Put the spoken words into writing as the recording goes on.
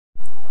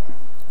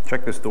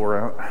Check this door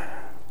out.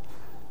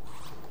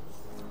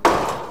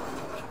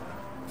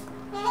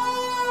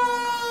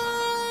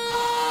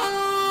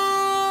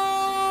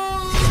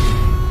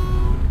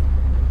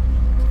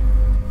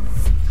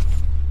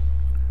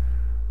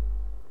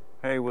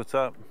 Hey, what's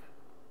up?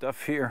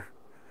 Duff here.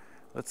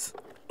 Let's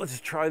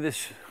try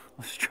this.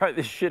 Let's try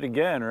this shit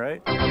again,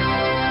 right?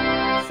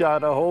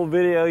 Shot a whole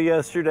video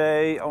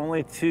yesterday,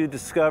 only to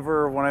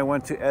discover when I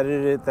went to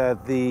edit it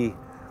that the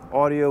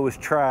audio was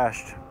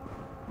trashed.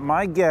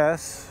 My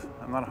guess,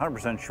 I'm not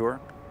 100% sure,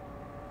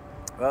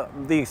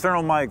 the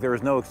external mic, there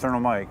was no external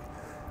mic.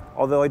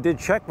 Although I did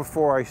check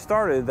before I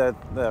started that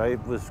I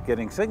was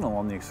getting signal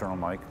on the external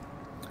mic.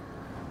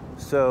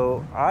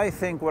 So I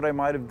think what I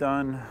might have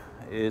done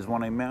is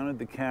when I mounted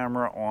the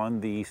camera on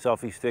the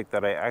selfie stick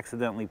that I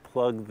accidentally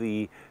plugged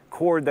the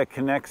cord that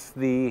connects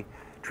the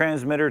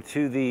transmitter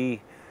to the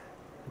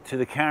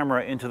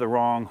camera into the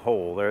wrong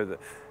hole.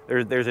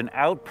 There's an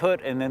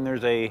output and then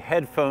there's a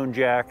headphone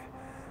jack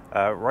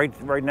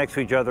right next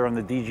to each other on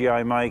the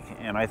DJI mic,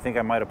 and I think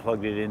I might have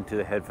plugged it into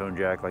the headphone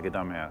jack like a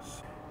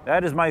dumbass.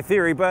 That is my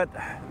theory, but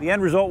the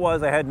end result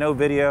was I had no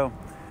video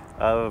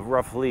of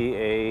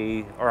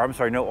roughly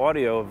no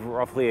audio of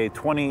roughly a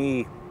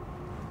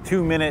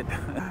 22-minute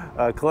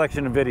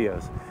collection of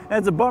videos. And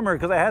it's a bummer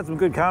because I had some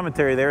good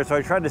commentary there, so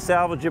I tried to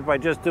salvage it by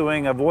just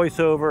doing a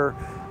voiceover,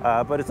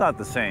 but it's not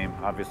the same,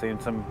 obviously.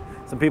 And some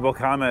people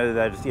commented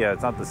that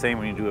it's not the same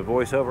when you do a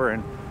voiceover,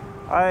 and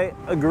I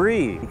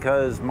agree,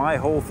 because my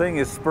whole thing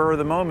is spur of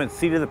the moment,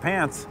 seat of the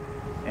pants,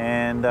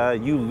 and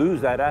you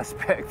lose that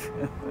aspect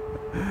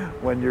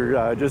when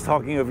you're just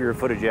talking over your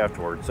footage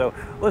afterwards. So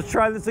let's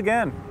try this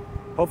again.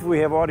 Hopefully we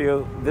have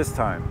audio this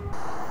time.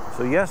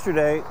 So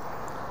yesterday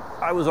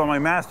I was on my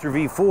Master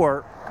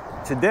V4.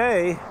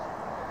 Today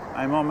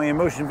I'm on my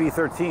Inmotion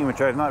V13, which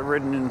I have not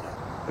ridden in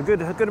a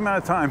good amount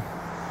of time.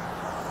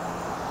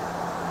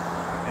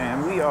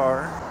 And we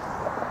are,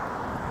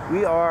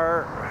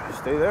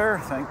 stay there,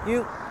 thank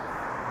you.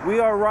 We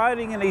are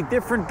riding in a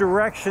different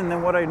direction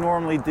than what I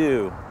normally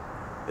do.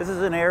 This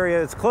is an area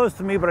that's close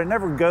to me, but I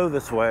never go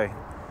this way.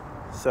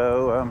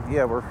 So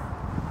yeah, we're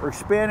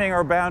expanding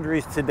our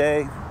boundaries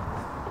today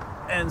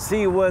and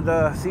see what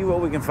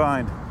we can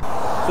find.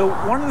 So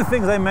one of the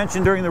things I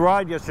mentioned during the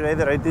ride yesterday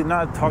that I did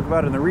not talk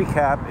about in the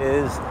recap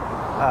is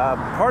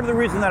part of the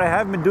reason that I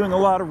haven't been doing a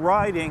lot of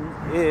riding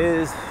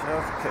is,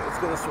 okay, let's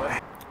go this way,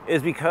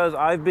 is because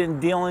I've been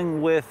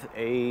dealing with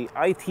a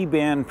IT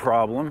band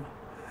problem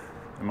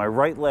in my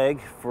right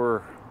leg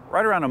for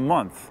right around a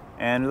month.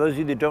 And those of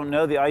you that don't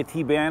know, the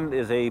IT band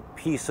is a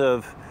piece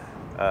of,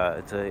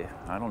 it's a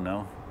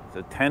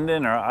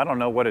tendon, or I don't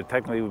know what it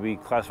technically would be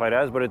classified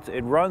as, but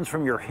it runs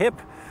from your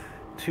hip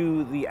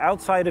to the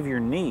outside of your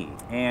knee,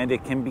 and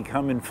it can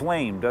become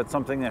inflamed. That's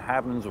something that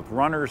happens with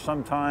runners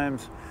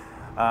sometimes.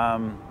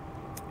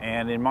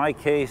 And in my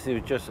case,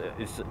 it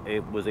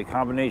was a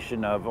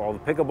combination of all the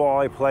pickleball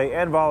I play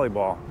and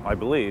volleyball, I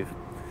believe.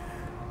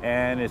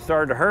 And it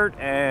started to hurt,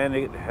 and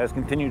it has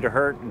continued to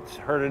hurt. It's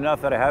hurt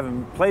enough that I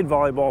haven't played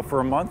volleyball for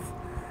a month,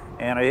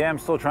 and I am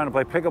still trying to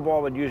play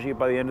pickleball, but usually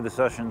by the end of the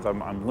sessions,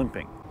 I'm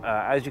limping.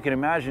 As you can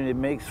imagine, it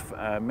makes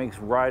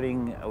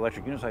riding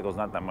electric unicycles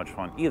not that much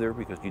fun either,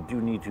 because you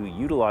do need to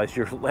utilize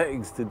your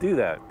legs to do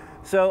that.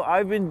 So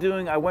I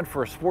went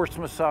for a sports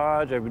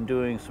massage, I've been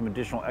doing some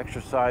additional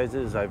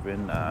exercises, I've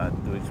been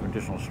doing some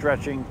additional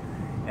stretching,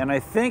 and I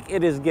think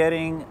it is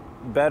getting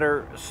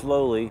better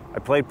slowly. I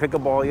played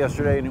pickleball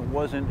yesterday, and it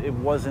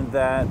wasn't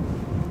that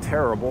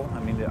terrible.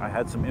 I mean, I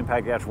had some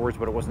impact afterwards,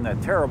 but it wasn't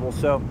that terrible.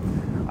 So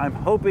I'm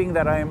hoping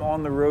that I am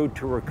on the road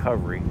to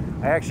recovery.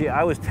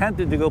 I was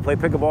tempted to go play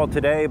pickleball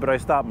today, but I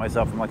stopped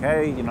myself. I'm like,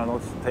 hey,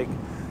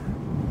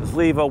 let's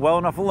leave well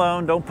enough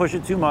alone. Don't push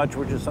it too much,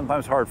 which is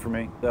sometimes hard for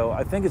me. So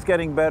I think it's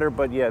getting better,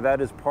 but yeah,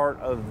 that is part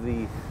of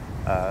the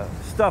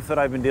stuff that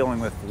I've been dealing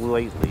with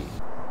lately.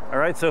 All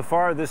right, so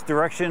far this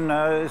direction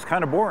is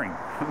kind of boring.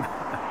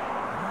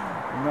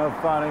 I'm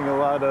not finding a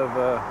lot of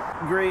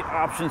great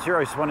options here.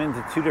 I just went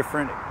into two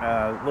different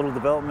little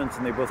developments,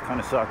 and they both kind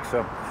of suck.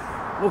 So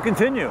we'll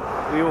continue.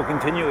 We will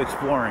continue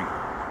exploring.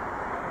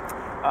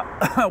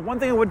 One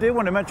thing I did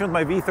want to mention with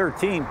my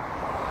V13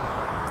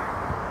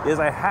 is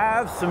I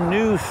have some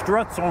new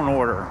struts on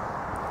order.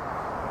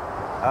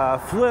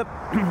 Flip,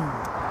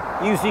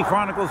 UC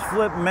Chronicles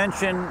Flip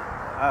mentioned,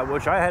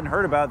 which I hadn't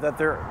heard about, that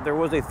there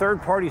was a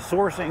third-party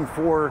sourcing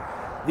for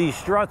these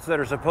struts that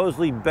are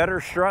supposedly better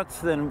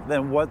struts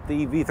than what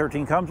the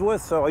V13 comes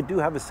with. So I do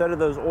have a set of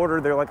those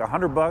ordered. They're like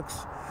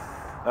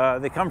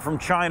 $100. They come from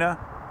China.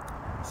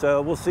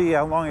 So we'll see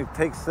how long it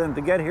takes them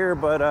to get here,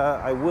 but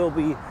I will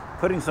be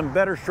putting some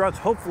better struts,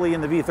 hopefully,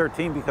 in the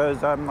V13,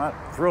 because I'm not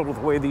thrilled with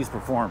the way these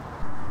perform.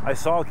 I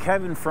saw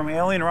Kevin from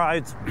Alien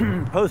Rides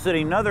posted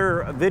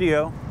another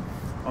video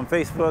on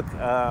Facebook,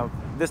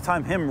 this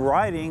time him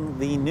riding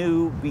the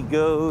new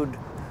Begode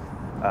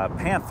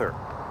Panther,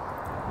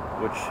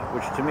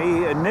 which to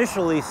me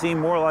initially seemed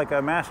more like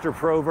a Master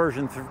Pro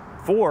version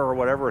 4 or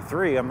whatever,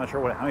 3. I'm not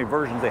sure how many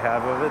versions they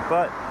have of it,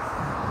 but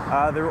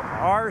there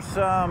are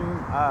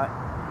some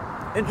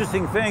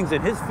interesting things,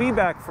 and his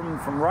feedback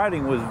from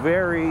riding was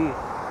very,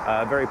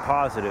 very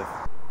positive.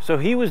 So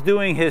he was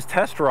doing his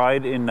test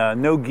ride in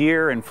no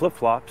gear and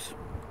flip-flops,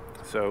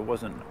 so it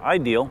wasn't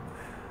ideal.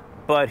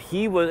 But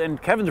he was,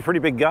 and Kevin's a pretty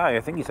big guy.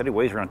 I think he said he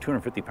weighs around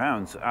 250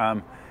 pounds.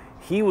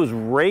 He was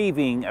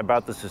raving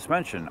about the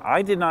suspension.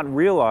 I did not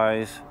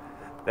realize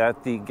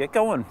that get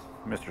going,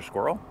 Mr.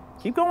 Squirrel.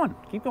 Keep going,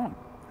 keep going.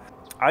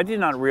 I did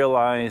not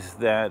realize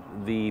that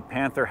the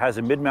Panther has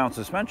a mid-mount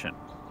suspension,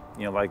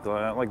 you know, like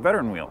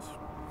veteran wheels.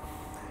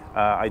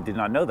 I did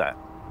not know that.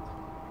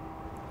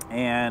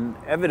 And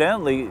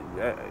evidently,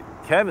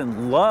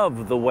 Kevin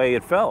loved the way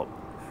it felt.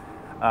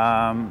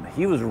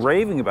 He was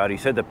raving about it. He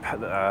said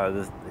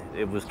that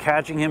it was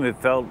catching him. It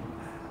felt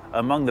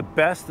among the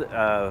best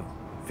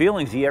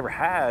feelings he ever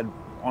had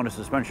on a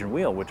suspension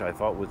wheel, which I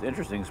thought was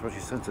interesting, especially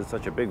since it's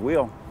such a big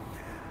wheel,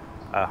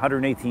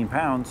 118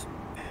 pounds.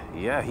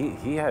 Yeah,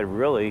 he had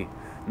really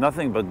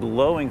nothing but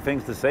glowing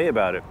things to say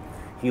about it.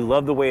 He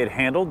loved the way it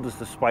handled. Just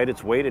despite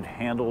its weight, it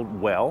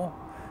handled well,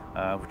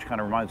 which kind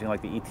of reminds me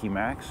like the ET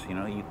Max. You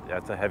know,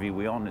 that's a heavy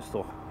wheel and it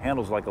still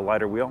handles like a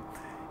lighter wheel.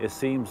 It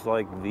seems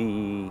like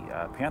the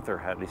Panther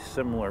had a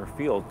similar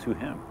feel to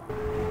him.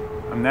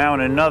 I'm now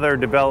in another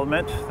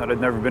development that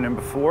I've never been in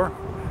before.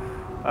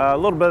 A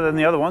little better than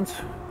the other ones.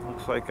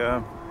 Looks like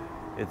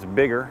it's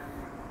bigger,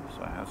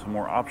 so I have some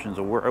more options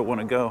of where I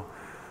want to go.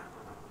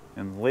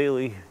 In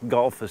Lely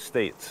Golf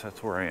Estates,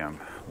 that's where I am.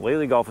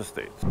 Lely Golf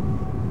Estates.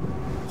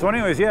 So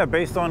anyways, yeah,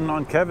 based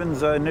on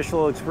Kevin's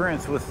initial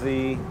experience with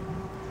the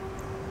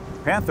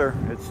Panther,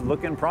 it's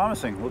looking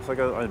promising. Looks like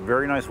a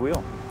very nice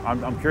wheel.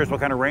 I'm curious what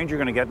kind of range you're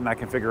going to get in that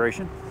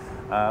configuration,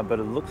 but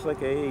it looks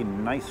like a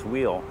nice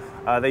wheel.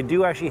 They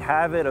do actually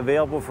have it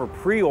available for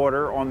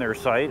pre-order on their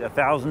site,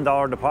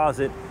 $1,000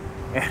 deposit,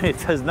 and it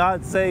does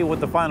not say what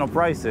the final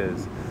price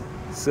is.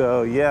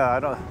 So yeah,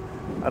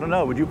 I don't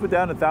know. Would you put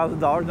down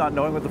 $1,000 not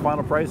knowing what the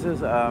final price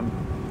is?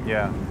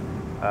 Yeah,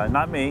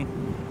 not me.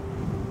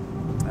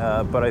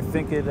 But I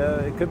think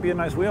it could be a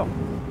nice wheel.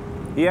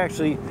 He has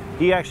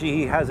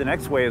an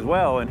X-Way as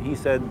well, and he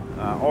said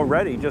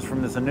already, just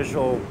from this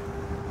initial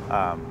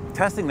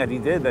testing that he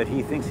did, that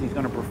he thinks he's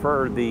going to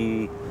prefer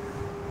the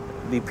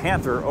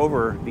Panther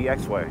over the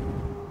X-Way.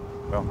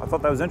 Well, I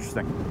thought that was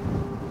interesting.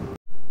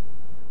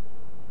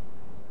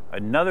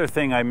 Another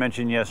thing I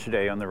mentioned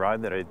yesterday on the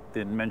ride that I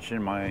didn't mention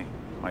in my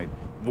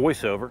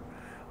voiceover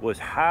was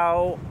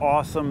how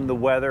awesome the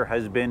weather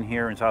has been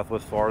here in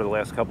Southwest Florida the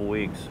last couple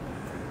weeks.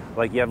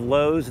 Like, you have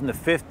lows in the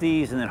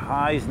 50s and then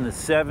highs in the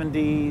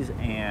 70s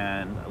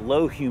and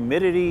low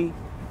humidity.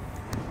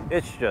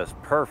 It's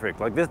just perfect.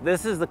 Like,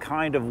 this is the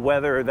kind of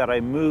weather that I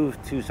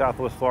moved to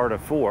Southwest Florida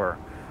for.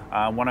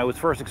 When I was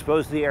first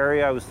exposed to the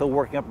area, I was still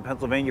working up in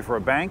Pennsylvania for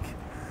a bank.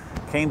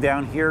 Came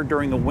down here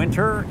during the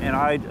winter, and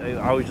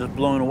I was just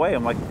blown away.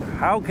 I'm like,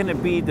 how can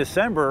it be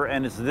December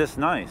and it's this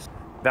nice?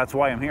 That's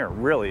why I'm here,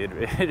 really.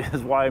 It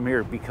is why I'm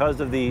here, because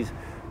of these,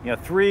 you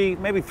know,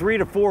 maybe 3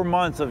 to 4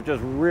 months of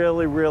just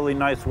really, really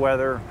nice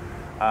weather.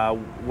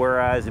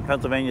 Whereas in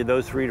Pennsylvania,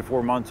 those 3 to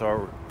 4 months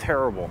are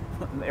terrible.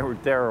 They were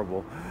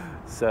terrible.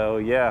 So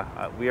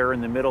yeah, we are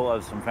in the middle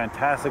of some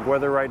fantastic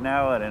weather right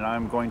now, and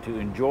I'm going to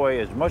enjoy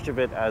as much of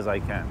it as I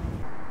can.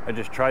 I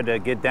just tried to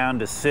get down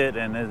to sit,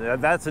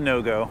 and that's a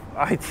no-go.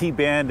 IT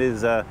band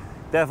is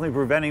definitely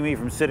preventing me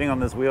from sitting on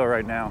this wheel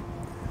right now.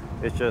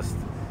 It's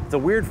a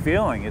weird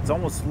feeling. It's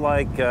almost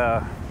like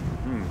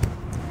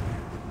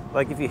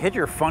if you hit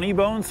your funny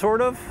bone,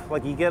 sort of.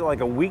 Like you get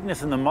like a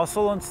weakness in the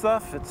muscle and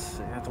stuff.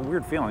 It's a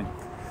weird feeling.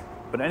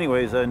 But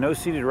anyways, no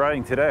seated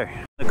riding today.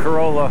 The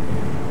Corolla,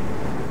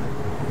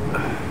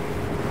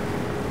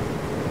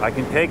 I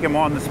can take him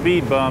on the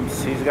speed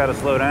bumps. He's got to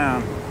slow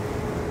down.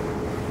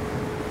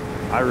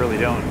 I really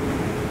don't.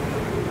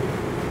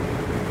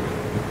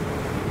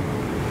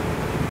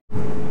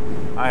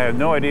 I have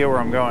no idea where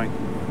I'm going.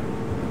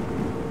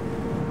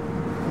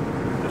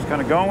 Just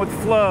kind of going with the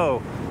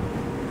flow.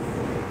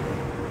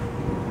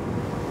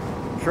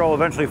 I'm sure I'll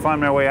eventually find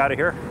my way out of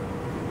here.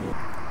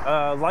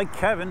 Like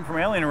Kevin from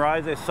Alien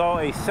Rides, I saw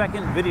a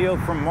second video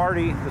from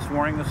Marty this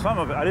morning. Some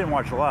of it, I didn't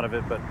watch a lot of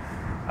it, but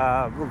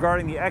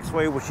regarding the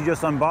X-Way, which he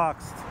just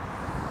unboxed.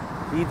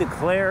 He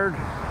declared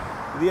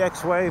the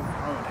X-Way, in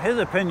his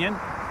opinion,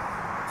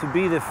 to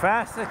be the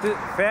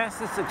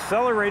fastest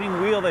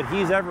accelerating wheel that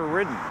he's ever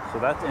ridden. So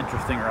that's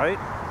interesting, right?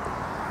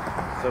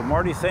 So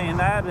Marty's saying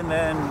that, and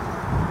then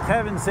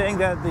Kevin saying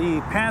that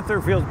the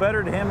Panther feels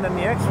better to him than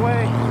the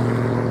X-Way.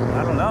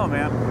 I don't know,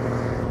 man.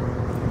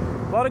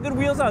 A lot of good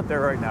wheels out there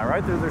right now,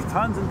 right? There's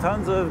tons and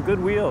tons of good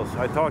wheels.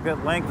 I talked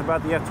at length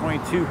about the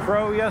F22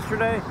 Pro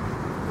yesterday.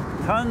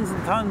 Tons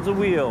and tons of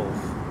wheels.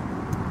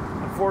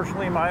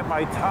 Unfortunately,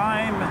 my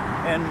time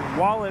and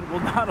wallet will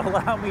not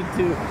allow me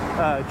to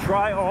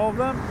try all of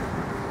them.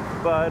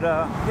 But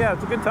yeah,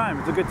 it's a good time.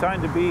 It's a good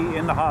time to be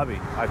in the hobby,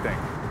 I think.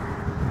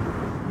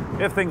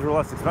 If things were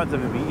less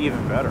expensive, it'd be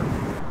even better.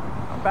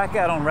 I'm back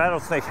out on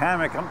Rattlesnake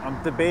Hammock.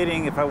 I'm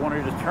debating if I want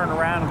to just turn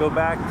around and go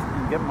back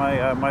and get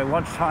my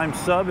lunchtime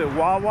sub at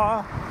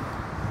Wawa,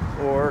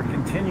 or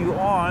continue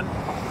on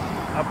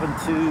up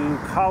into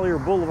Collier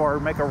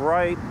Boulevard, make a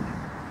right,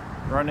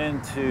 run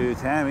into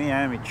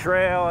Tamiami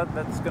Trail.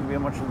 That's going to be a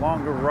much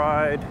longer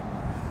ride.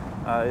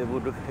 It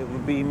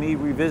would be me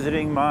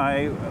revisiting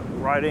my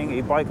riding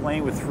a bike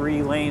lane with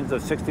 3 lanes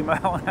of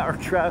 60-mile-an-hour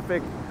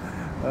traffic.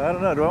 I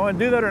don't know. Do I want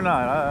to do that or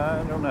not?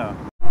 I don't know.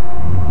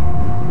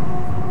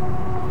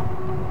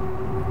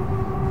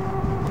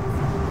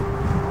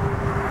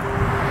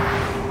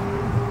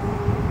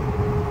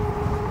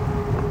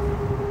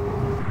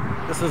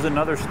 This is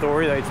another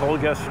story that I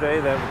told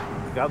yesterday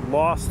that got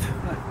lost.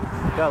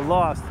 Got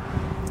lost.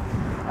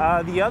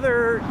 The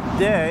other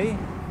day,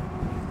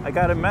 I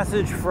got a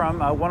message from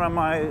one of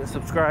my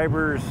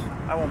subscribers.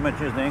 I won't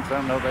mention his name because I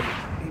don't know that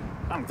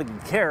I don't think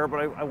he'd care, but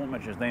I won't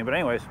mention his name. But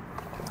anyways,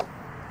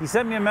 he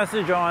sent me a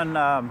message on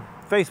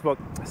Facebook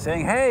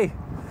saying, "Hey,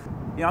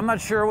 I'm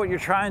not sure what you're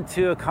trying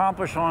to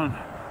accomplish on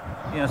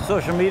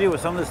social media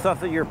with some of the stuff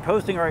that you're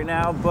posting right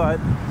now, but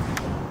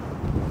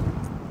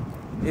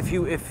if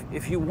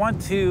you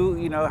want to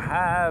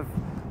have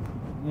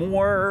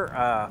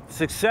more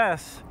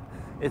success,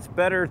 it's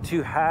better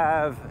to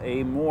have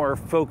a more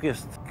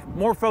focused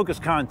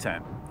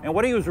content." And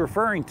what he was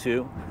referring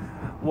to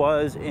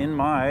was on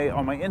my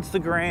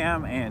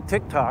Instagram and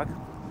TikTok,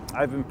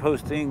 I've been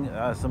posting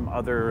some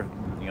other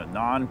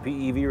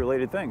non-PEV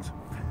related things,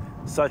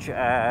 such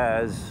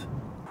as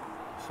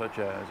are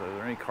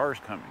there any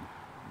cars coming?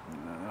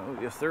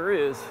 Yes, there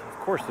is. Of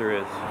course there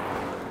is.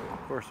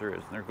 Of course there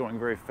is. And they're going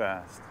very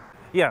fast.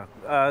 Yeah,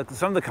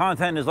 some of the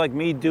content is like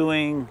me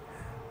doing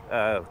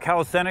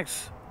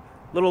calisthenics.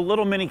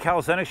 Little mini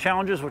calisthenics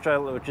challenges, which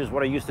is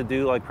what I used to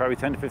do like probably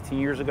 10 to 15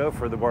 years ago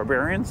for the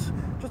barbarians,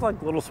 just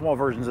like little small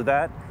versions of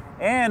that.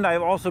 And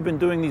I've also been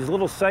doing these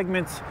little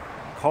segments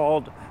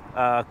called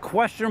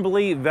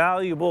questionably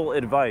valuable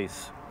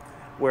advice,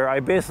 where I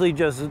basically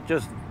just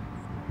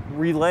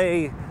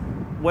relay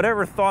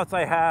whatever thoughts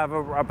I have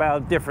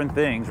about different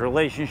things,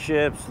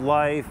 relationships,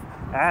 life,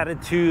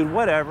 attitude,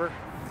 whatever.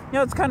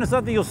 It's kind of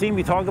stuff that you'll see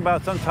me talk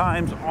about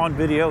sometimes on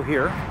video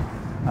here.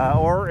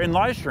 Or in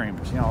live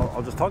streams,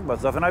 I'll just talk about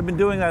stuff. And I've been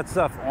doing that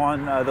stuff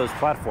on those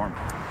platforms.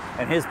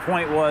 And his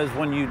point was,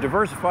 when you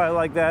diversify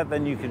like that,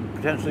 then you can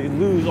potentially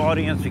lose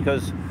audience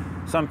because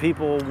some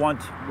people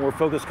want more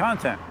focused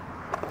content,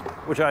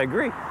 which I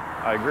agree.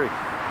 I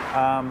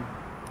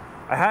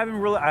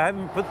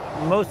haven't put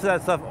most of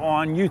that stuff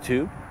on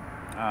YouTube.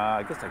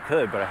 I guess I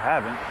could, but I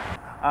haven't.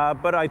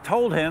 But I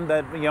told him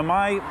that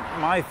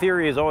my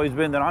theory has always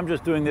been that I'm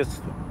just doing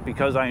this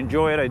because I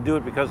enjoy it. I do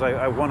it because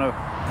I want to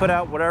put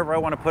out whatever I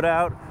want to put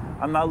out.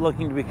 I'm not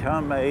looking to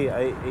become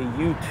a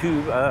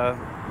YouTube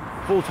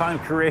full-time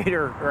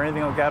creator or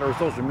anything like that, or a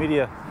social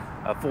media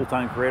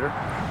full-time creator.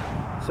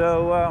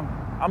 So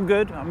I'm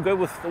good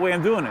with the way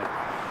I'm doing it.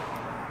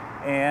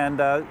 And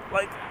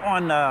like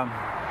on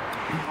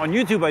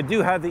YouTube, I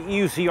do have the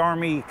EUC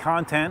Army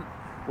content,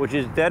 which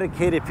is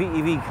dedicated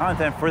PEV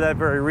content for that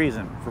very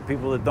reason. For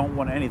people that don't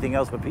want anything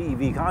else but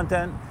PEV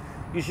content,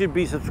 you should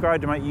be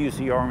subscribed to my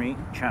EUC Army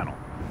channel.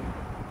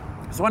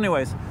 So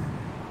anyways,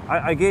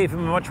 I gave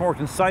him a much more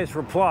concise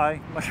reply,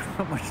 much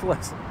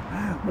less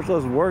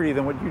wordy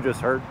than what you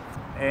just heard.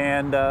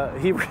 And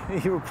he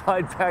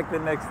replied back the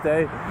next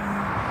day.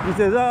 He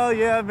says, "Oh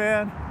yeah,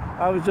 man,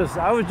 I was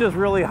just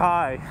really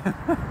high.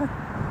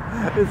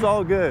 It's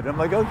all good." I'm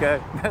like,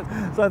 okay.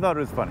 So I thought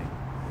it was funny.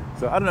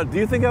 So I don't know. Do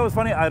you think that was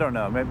funny? I don't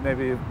know.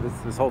 Maybe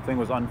this whole thing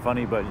was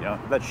unfunny, but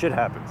that shit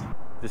happens.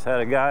 Just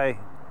had a guy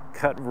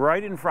cut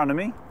right in front of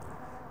me.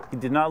 He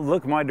did not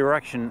look my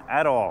direction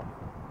at all.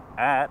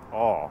 At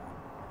all.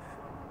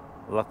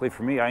 Luckily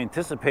for me, I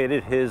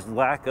anticipated his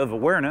lack of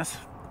awareness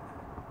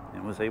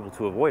and was able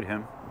to avoid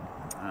him.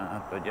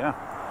 But yeah,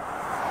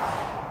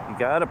 you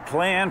got a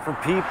plan for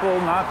people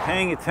not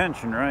paying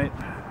attention, right?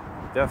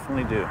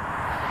 Definitely do.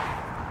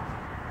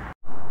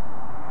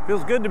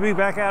 Feels good to be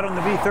back out on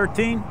the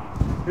V13.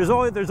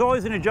 There's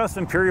always an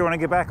adjustment period when I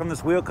get back on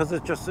this wheel, because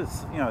it's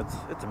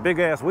a big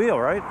ass wheel,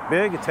 right?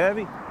 Big, it's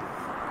heavy,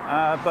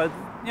 but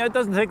it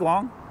doesn't take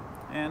long,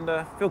 and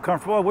feel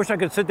comfortable. I wish I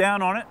could sit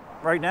down on it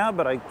right now,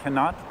 but I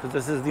cannot, because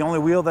this is the only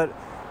wheel that,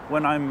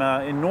 when I'm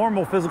in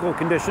normal physical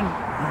condition,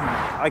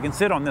 I can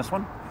sit on this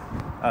one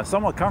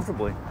somewhat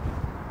comfortably.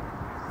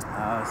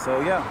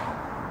 So yeah,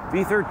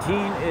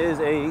 V13 is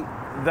a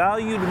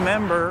valued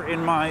member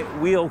in my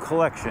wheel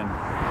collection.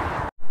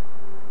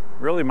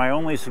 Really, my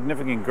only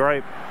significant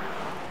gripe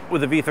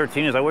with the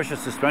V13 is I wish the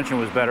suspension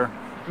was better.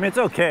 I mean, it's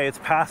okay, it's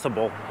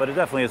passable, but it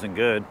definitely isn't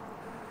good.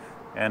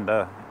 And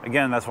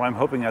again, that's why I'm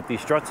hoping that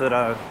these struts that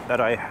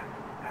I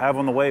have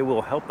on the way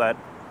will help that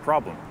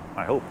problem,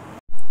 I hope.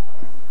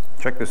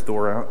 Check this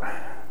door out.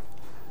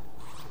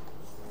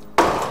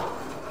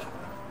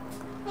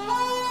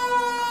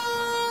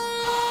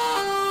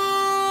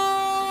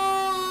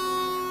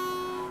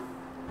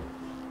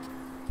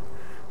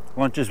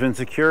 Lunch has been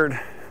secured.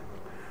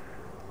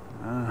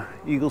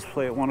 Eagles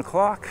play at 1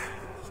 o'clock,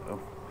 so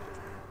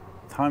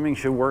timing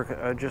should work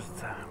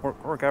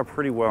out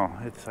pretty well.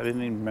 I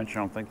didn't even mention,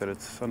 I don't think, that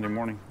it's Sunday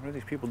morning. What are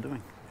these people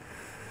doing?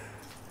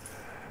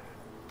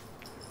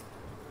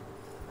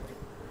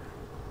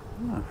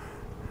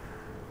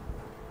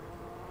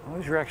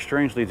 always react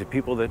strangely to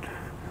people that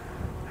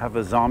have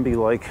a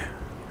zombie-like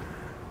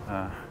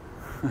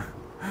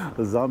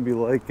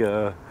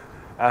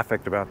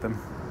affect about them.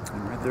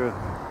 And right there,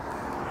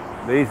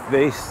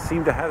 they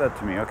seem to have that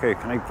to me. Okay,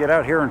 can I get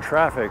out here in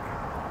traffic?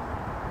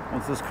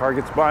 Once this car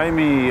gets by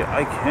me,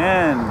 I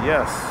can.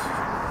 Yes,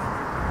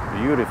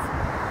 beautiful.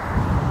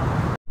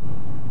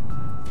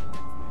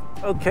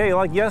 Okay,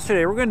 like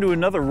yesterday, we're going to do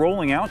another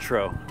rolling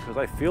outro because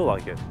I feel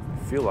like it. I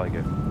feel like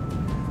it.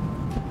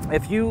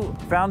 If you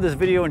found this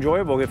video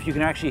enjoyable, if you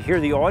can actually hear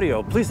the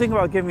audio, please think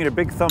about giving it a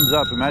big thumbs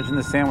up. Imagine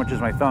this sandwich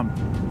is my thumb.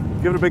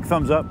 Give it a big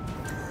thumbs up.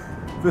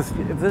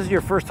 If this is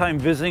your first time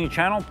visiting the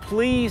channel,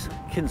 please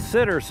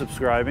consider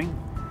subscribing.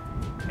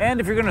 And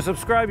if you're going to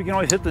subscribe, you can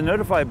always hit the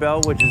notify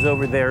bell, which is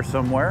over there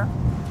somewhere.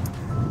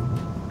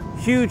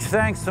 Huge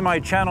thanks to my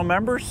channel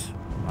members.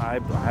 I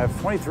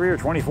have 23 or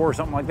 24 or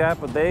something like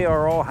that, but they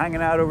are all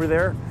hanging out over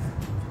there.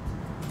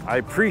 I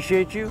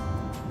appreciate you.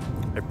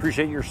 I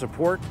appreciate your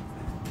support,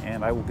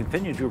 and I will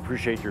continue to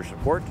appreciate your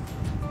support.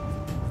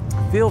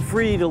 Feel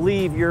free to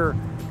leave your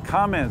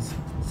comments,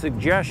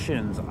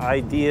 suggestions,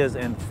 ideas,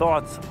 and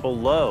thoughts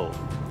below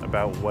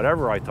about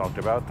whatever I talked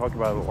about. Talked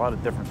about a lot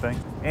of different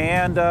things.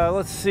 And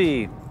let's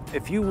see,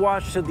 if you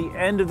watched to the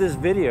end of this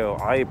video,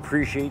 I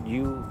appreciate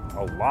you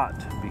a lot,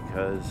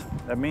 because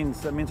that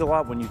means a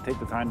lot when you take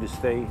the time to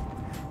stay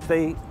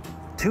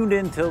tuned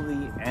in till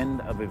the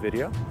end of a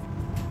video.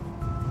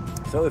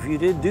 So if you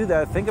did do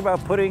that, think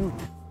about put in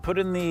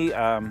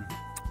the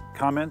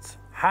comments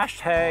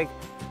hashtag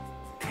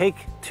take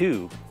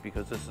two,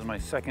 because this is my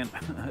second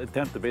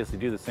attempt to basically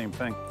do the same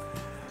thing.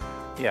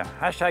 Yeah,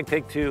 hashtag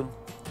take two.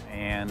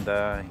 And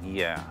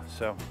yeah,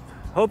 so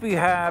hope you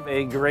have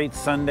a great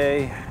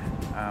Sunday.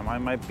 I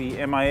might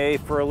be MIA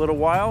for a little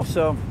while,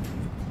 so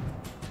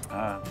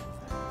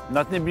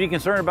nothing to be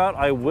concerned about.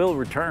 I will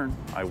return.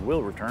 I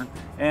will return.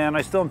 And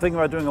I still am thinking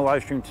about doing a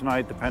live stream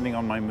tonight, depending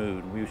on my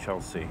mood. We shall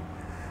see.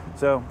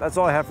 So that's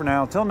all I have for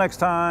now. Till next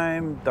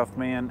time,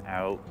 Duffman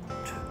out.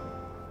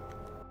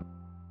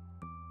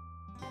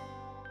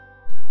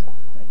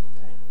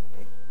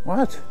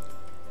 What?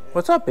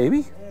 What's up,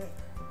 baby?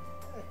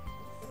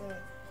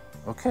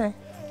 Okay.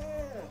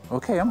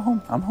 Okay, I'm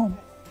home. I'm home.